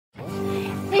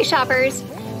Hey shoppers!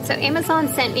 So Amazon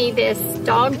sent me this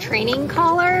dog training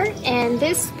collar, and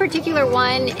this particular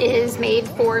one is made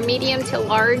for medium to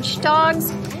large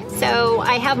dogs. So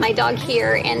I have my dog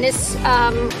here, and this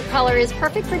collar is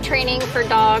perfect for training for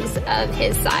dogs of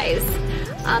his size.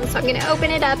 So I'm going to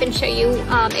open it up and show you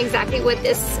exactly what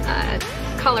this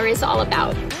collar is all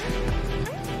about.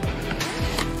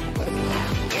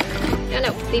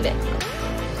 No, leave it.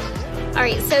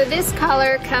 Alright, so this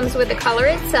collar comes with the collar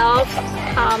itself,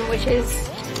 which is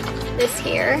this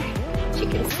here, as you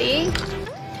can see.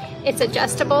 It's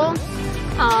adjustable,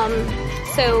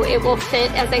 so it will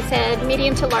fit, as I said,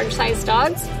 medium to large size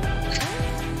dogs.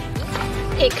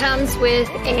 It comes with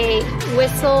a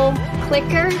whistle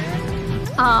clicker,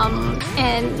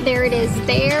 and there it is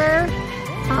there.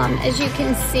 As you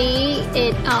can see,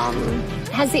 it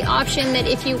has the option that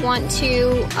if you want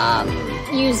to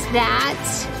use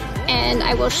that, and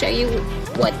I will show you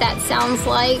what that sounds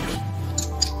like.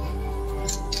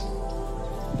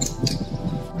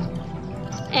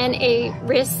 And a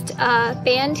wrist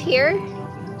band here.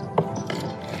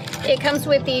 It comes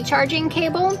with the charging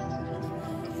cable,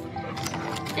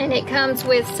 and it comes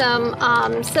with some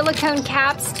silicone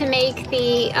caps to make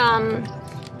the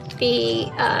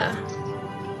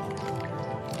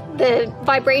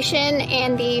vibration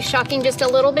and the shocking just a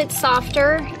little bit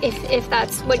softer if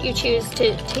that's what you choose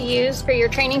to use for your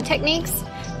training techniques.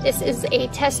 This is a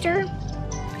tester.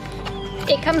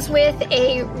 It comes with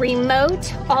a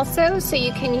remote also, so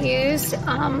you can use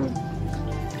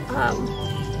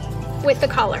with the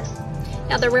collar.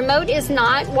 Now the remote is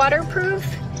not waterproof,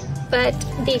 but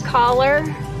the collar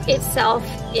itself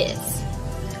is.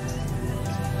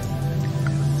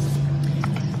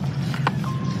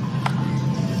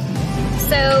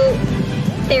 So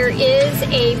there is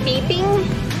a beeping.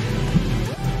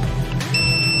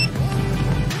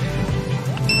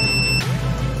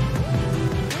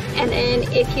 And then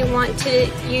if you want to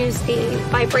use the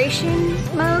vibration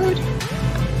mode,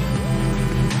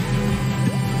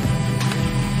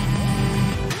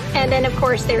 and then of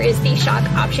course there is the shock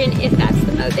option if that's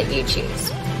the mode that you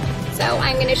choose. So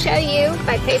I'm going to show you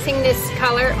by placing this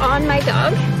collar on my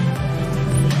dog.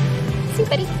 See,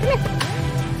 buddy, come here.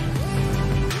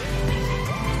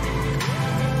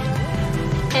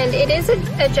 And it is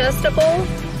adjustable,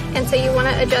 and so you want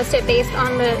to adjust it based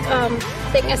on the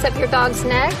thickness of your dog's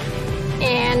neck.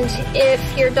 And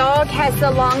if your dog has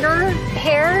the longer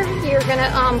hair, you're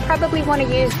gonna probably want to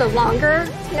use the longer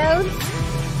nodes.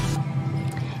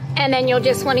 And then you'll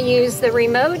just want to use the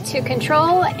remote to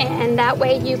control, and that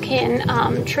way you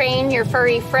can train your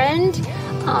furry friend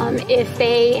if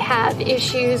they have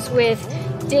issues with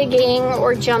digging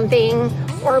or jumping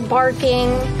or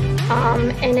barking.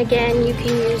 And again, you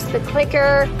can use the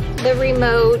clicker, the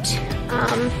remote,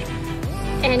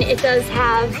 and it does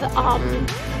have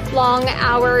long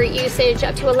hour usage,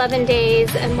 up to 11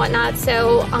 days and whatnot.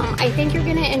 So I think you're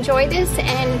gonna enjoy this,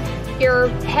 and your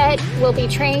pet will be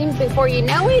trained before you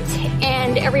know it,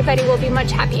 and everybody will be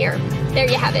much happier. There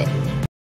you have it.